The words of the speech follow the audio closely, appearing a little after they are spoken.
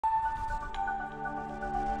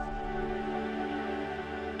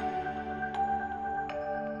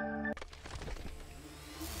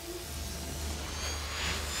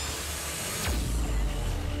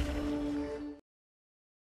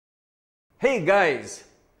Hey guys,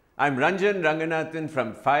 I'm Ranjan Ranganathan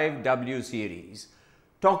from 5W series,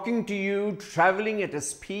 talking to you traveling at a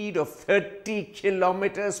speed of 30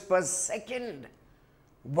 kilometers per second.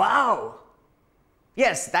 Wow!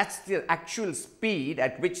 Yes, that's the actual speed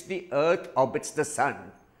at which the Earth orbits the Sun.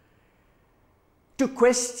 To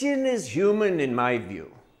question is human in my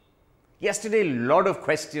view. Yesterday, a lot of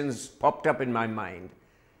questions popped up in my mind.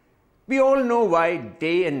 We all know why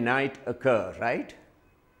day and night occur, right?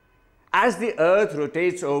 As the Earth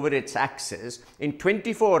rotates over its axis, in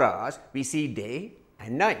 24 hours, we see day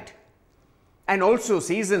and night. And also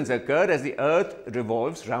seasons occur as the Earth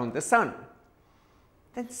revolves round the Sun.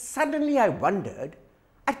 Then suddenly I wondered,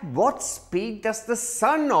 at what speed does the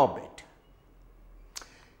Sun orbit?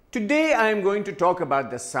 Today I am going to talk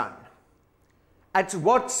about the Sun. At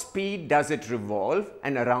what speed does it revolve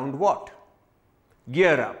and around what?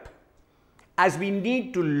 Gear up, as we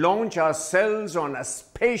need to launch ourselves on a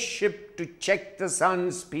spaceship to check the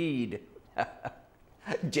Sun's speed.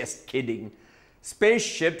 Just kidding.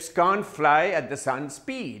 Spaceships can't fly at the Sun's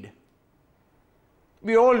speed.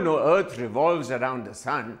 We all know Earth revolves around the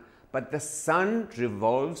Sun, but the Sun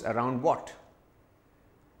revolves around what?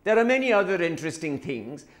 There are many other interesting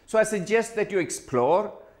things, so I suggest that you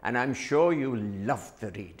explore, and I'm sure you'll love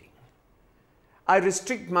the reading. I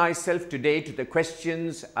restrict myself today to the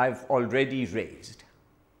questions I've already raised.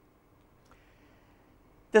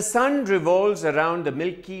 The Sun revolves around the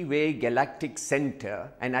Milky Way galactic center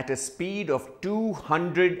and at a speed of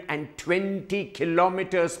 220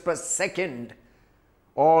 kilometers per second,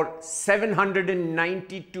 or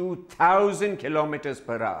 792,000 kilometers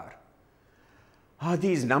per hour. Are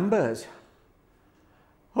these numbers?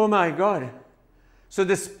 Oh my God. So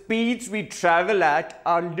the speeds we travel at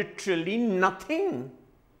are literally nothing.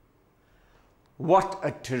 What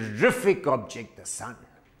a terrific object, the Sun.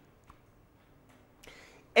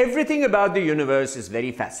 Everything about the universe is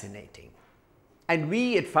very fascinating. And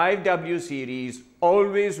we at 5W series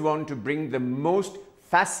always want to bring the most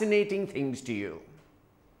fascinating things to you.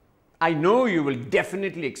 I know you will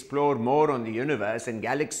definitely explore more on the universe and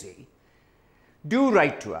galaxy. Do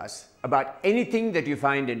write to us about anything that you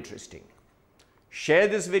find interesting. Share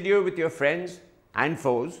this video with your friends and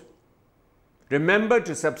foes. Remember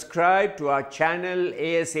to subscribe to our channel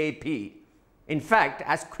ASAP. In fact,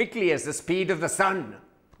 as quickly as the speed of the Sun.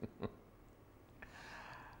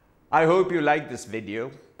 I hope you like this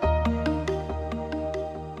video.